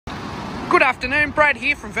Good afternoon, Brad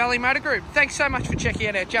here from Valley Motor Group. Thanks so much for checking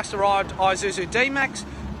out our just arrived Isuzu D-Max.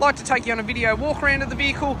 I'd like to take you on a video walk around of the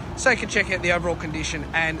vehicle so you can check out the overall condition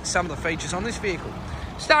and some of the features on this vehicle.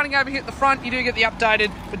 Starting over here at the front, you do get the updated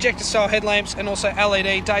projector style headlamps and also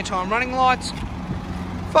LED daytime running lights.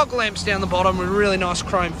 Fog lamps down the bottom with a really nice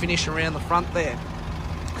chrome finish around the front there.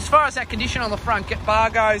 As far as that condition on the front bar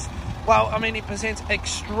goes, well, I mean, it presents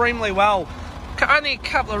extremely well. Only a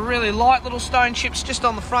couple of really light little stone chips just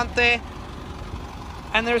on the front there.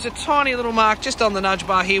 And there is a tiny little mark just on the nudge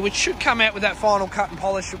bar here, which should come out with that final cut and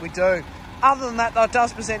polish that we do. Other than that, though, it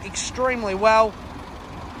does present extremely well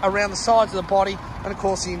around the sides of the body and, of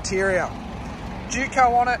course, the interior.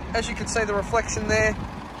 Duco on it, as you can see, the reflection there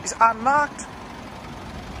is unmarked.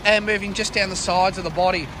 And moving just down the sides of the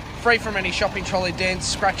body, free from any shopping trolley dents,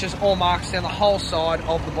 scratches or marks down the whole side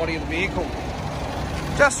of the body of the vehicle.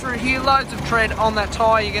 Just through here, loads of tread on that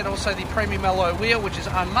tyre. You get also the premium alloy wheel, which is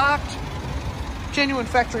unmarked. Genuine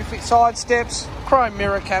factory fit side steps, chrome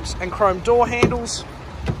mirror caps and chrome door handles.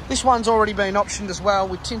 This one's already been optioned as well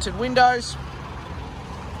with tinted windows.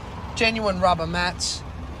 Genuine rubber mats.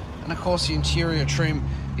 And of course the interior trim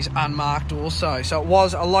is unmarked also. So it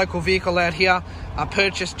was a local vehicle out here,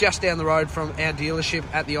 purchased just down the road from our dealership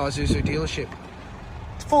at the Isuzu dealership.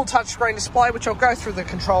 Full touchscreen display, which I'll go through the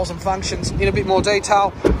controls and functions in a bit more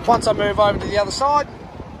detail once I move over to the other side.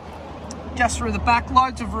 Just through the back,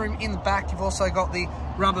 loads of room in the back. You've also got the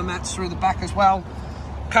rubber mats through the back as well.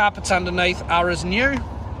 Carpets underneath are as new.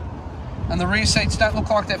 And the rear seats don't look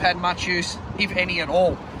like they've had much use, if any at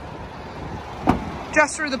all.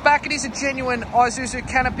 Just through the back, it is a genuine Isuzu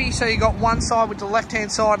canopy. So you've got one side with the left-hand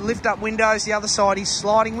side lift up windows. The other side is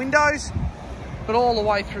sliding windows. But all the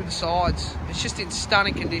way through the sides. It's just in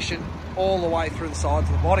stunning condition all the way through the sides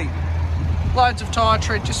of the body. Loads of tyre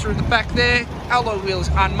tread just through the back there. Alloy wheel is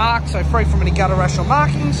unmarked, so free from any gutter rash or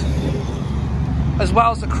markings. As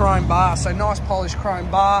well as the chrome bar, so nice polished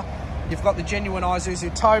chrome bar. You've got the genuine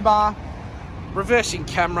Isuzu tow bar, reversing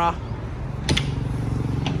camera,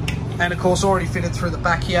 and of course already fitted through the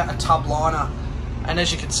back here, a tub liner. And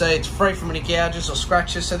as you can see, it's free from any gouges or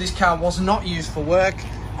scratches, so this car was not used for work.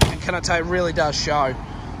 And can I tell you, it really does show.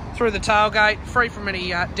 Through the tailgate, free from any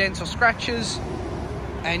dents or scratches.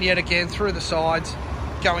 And yet again, through the sides,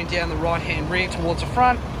 going down the right-hand rear towards the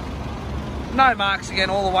front. No marks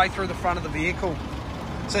again all the way through the front of the vehicle.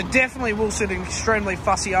 So definitely will suit an extremely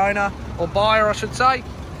fussy owner, or buyer I should say.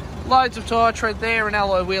 Loads of tyre tread there, and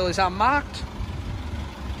alloy wheel is unmarked.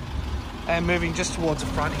 And moving just towards the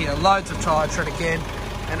front here, loads of tyre tread again,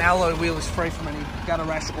 and alloy wheel is free from any gutter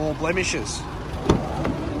rash or blemishes.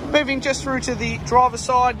 Moving just through to the driver's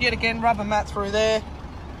side, yet again rubber mat through there.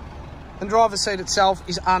 The driver's seat itself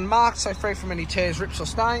is unmarked, so free from any tears, rips or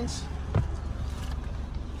stains.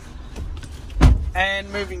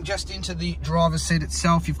 And moving just into the driver's seat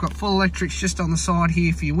itself, you've got full electrics just on the side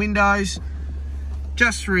here for your windows.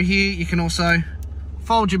 Just through here, you can also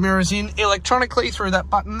fold your mirrors in electronically through that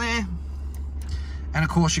button there. And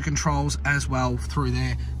of course your controls as well through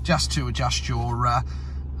there, just to adjust your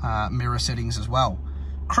mirror settings as well.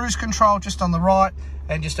 Cruise control just on the right,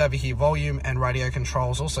 and just over here volume and radio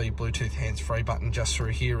controls, also your Bluetooth hands-free button just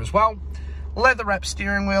through here as well. Leather wrap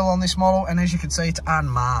steering wheel on this model, and as you can see, it's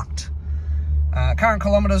unmarked. Current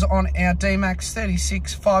kilometres on our D-Max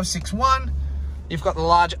 36561. You've got the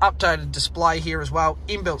large updated display here as well,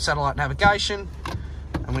 inbuilt satellite navigation,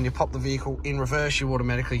 and when you pop the vehicle in reverse, you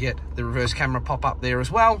automatically get the reverse camera pop up there as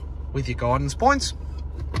well with your guidance points.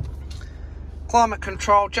 Climate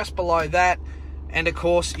control just below that. And of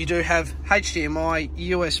course, you do have HDMI,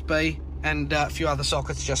 USB, and a few other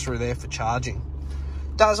sockets just through there for charging.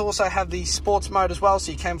 Does also have the sports mode as well,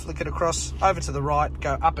 so you can flick it across over to the right,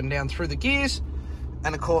 go up and down through the gears.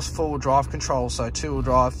 And of course, four-wheel drive control, so two-wheel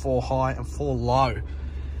drive, 4 high and 4 low.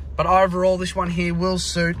 But overall, this one here will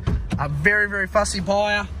suit a very, very fussy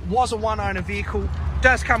buyer. Was a one-owner vehicle.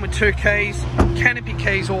 Does come with 2 keys, canopy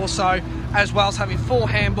keys also, as well as having 4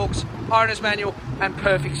 handbooks, owner's manual, and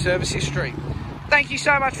perfect service history. Thank you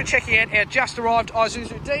so much for checking out our just arrived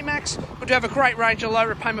Isuzu D-Max. We do have a great range of low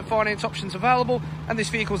repayment finance options available, and this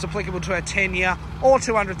vehicle is applicable to our 10-year or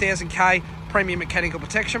 200,000k premium mechanical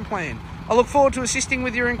protection plan. I look forward to assisting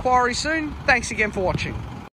with your inquiry soon. Thanks again for watching.